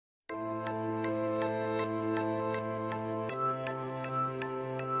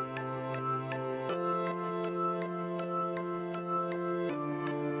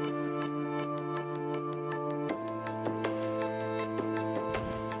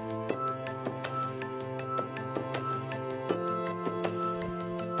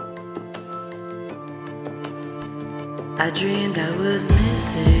I dreamed I was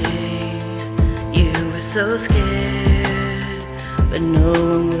missing. You were so scared, but no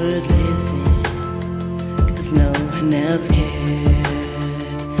one would listen, 'cause no one else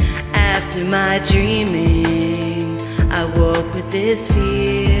cared. After my dreaming, I woke with this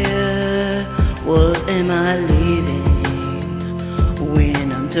fear. What am I leaving when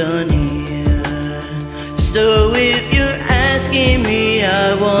I'm done here? So if you're asking me,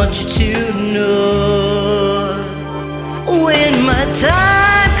 I want you to know, when my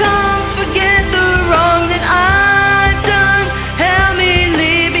time comes, forget the wrong that I've done. Help me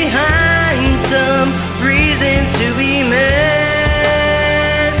leave behind some reasons to be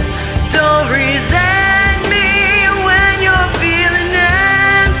missed. Don't resent me when you're feeling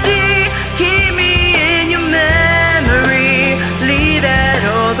empty. Keep me in your memory. Leave out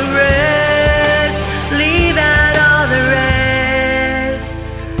all the rest. Leave out all the rest.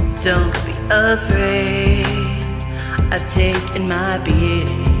 Don't be afraid. I've taken my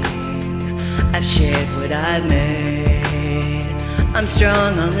beating, I've shared what I've made. I'm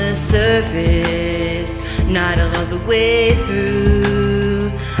strong on the surface, not all the way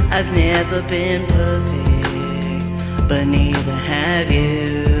through. I've never been perfect, but neither have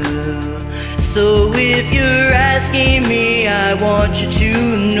you. So if you're asking me, I want you to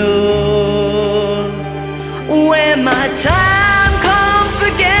know, when my time comes,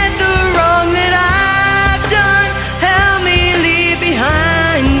 forget the wrong that I've done. Help me leave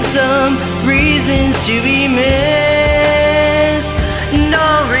behind some reasons to be missed.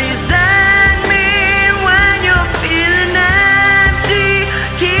 Don't resent me when you're feeling empty.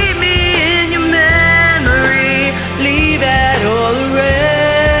 Keep me in your memory. Leave out all the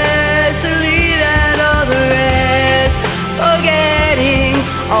rest. Leave out all the rest. Forgetting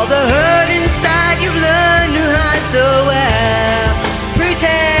all the hurt inside you've learned to hide so well.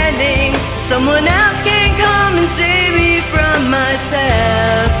 Pretending someone else can come and save me from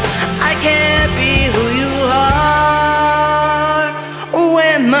myself. I can't be who you are.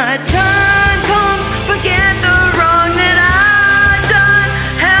 When my time comes, forget the wrong that I've done.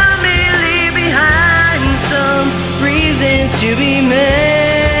 Help me leave behind some reasons to be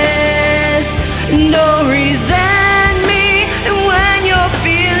missed. Don't resent me when you're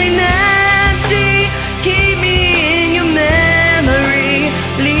feeling empty. Keep me in your memory.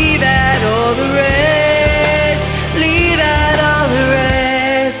 Leave out all the rest. Leave out all the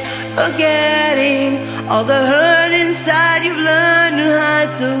rest. Forgetting all the hurt inside you've learned to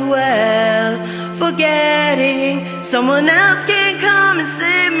hide so well. Forgetting someone else can come and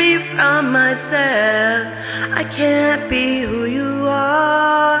save me from myself. I can't be who you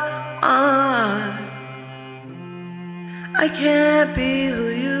are. I can't be who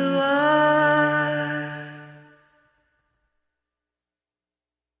you are.